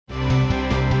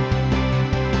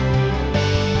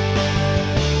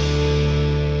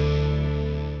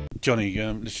Jonny,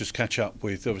 let's just catch up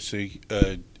with obviously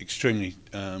extremely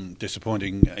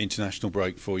disappointing international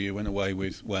break for you. Went away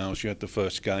with Wales. You had the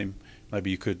first game. Maybe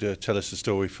you could tell us the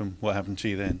story from what happened to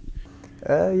you then.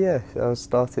 Yeah, I was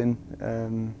starting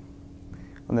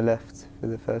on the left for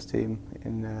the first team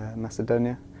in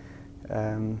Macedonia.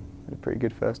 Had a pretty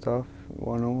good first half,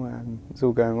 1-1. It was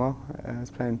all going well. I was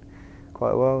playing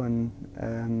quite well,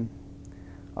 and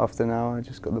after an hour I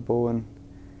just got the ball and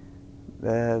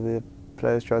the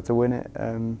players tried to win it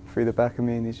through the back of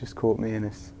me, and he's just caught me,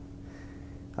 and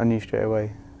I knew straight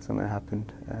away something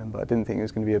happened, but I didn't think it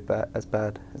was going to be as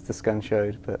bad as the scan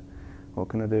showed. But what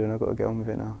can I do, and I've got to get on with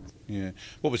it now. Yeah.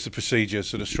 What was the procedure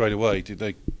sort of straight away? Did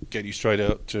they get you straight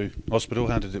out to hospital?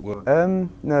 How did it work?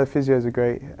 No, the physios are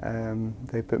great.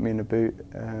 They put me in a boot,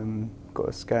 got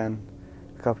a scan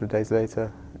a couple of days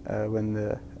later when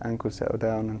the ankle settled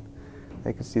down, and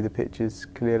they could see the pictures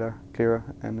clearer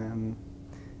and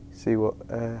see what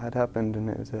had happened, and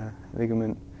it was a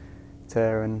ligament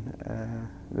tear, and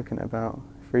looking at about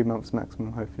 3 months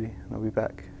maximum hopefully, and I'll be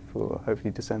back for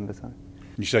hopefully December time.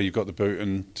 You say you've got the boot,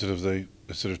 and sort of the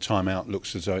sort of timeout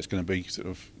looks as though it's going to be sort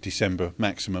of December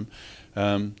maximum.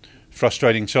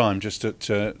 Frustrating time just at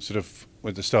sort of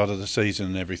with the start of the season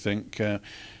and everything.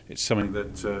 It's something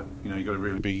that you've got to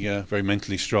really be very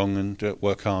mentally strong and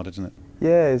work hard, isn't it?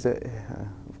 Yeah,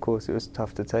 of course it was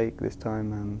tough to take this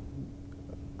time.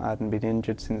 I hadn't been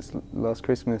injured since last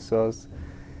Christmas, so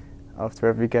after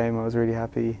every game I was really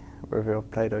happy, whether I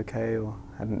played okay or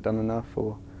hadn't done enough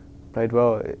or played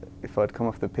well. If I'd come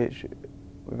off the pitch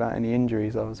without any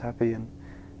injuries, I was happy, and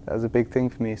that was a big thing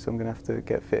for me, so I'm going to have to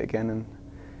get fit again, and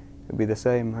it'll be the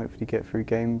same, hopefully get through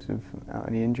games without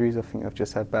any injuries. I think I've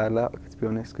just had bad luck, to be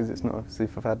honest, because it's not obviously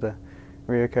if I've had a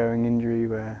reoccurring injury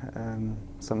where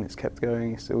something's kept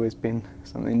going. It's always been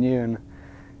something new, and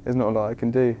there's not a lot I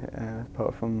can do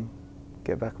apart from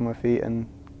get back on my feet and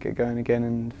get going again,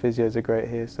 and the physios are great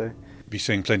here. So be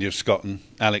seeing plenty of Scott and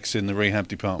Alex in the rehab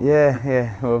department.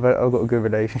 Yeah. Well, I've got a good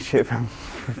relationship from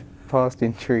past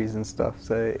injuries and stuff,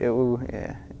 so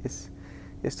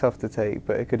it's tough to take,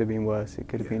 but it could have been worse. It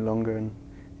could have been longer, and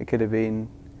it could have been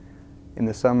in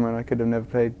the summer, and I could have never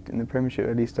played in the Premiership.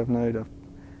 At least I've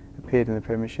appeared in the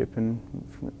Premiership, and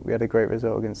we had a great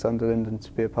result against Sunderland, and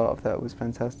to be a part of that was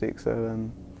fantastic. So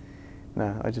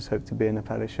no, I just hope to be in a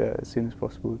Palace shirt as soon as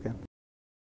possible again.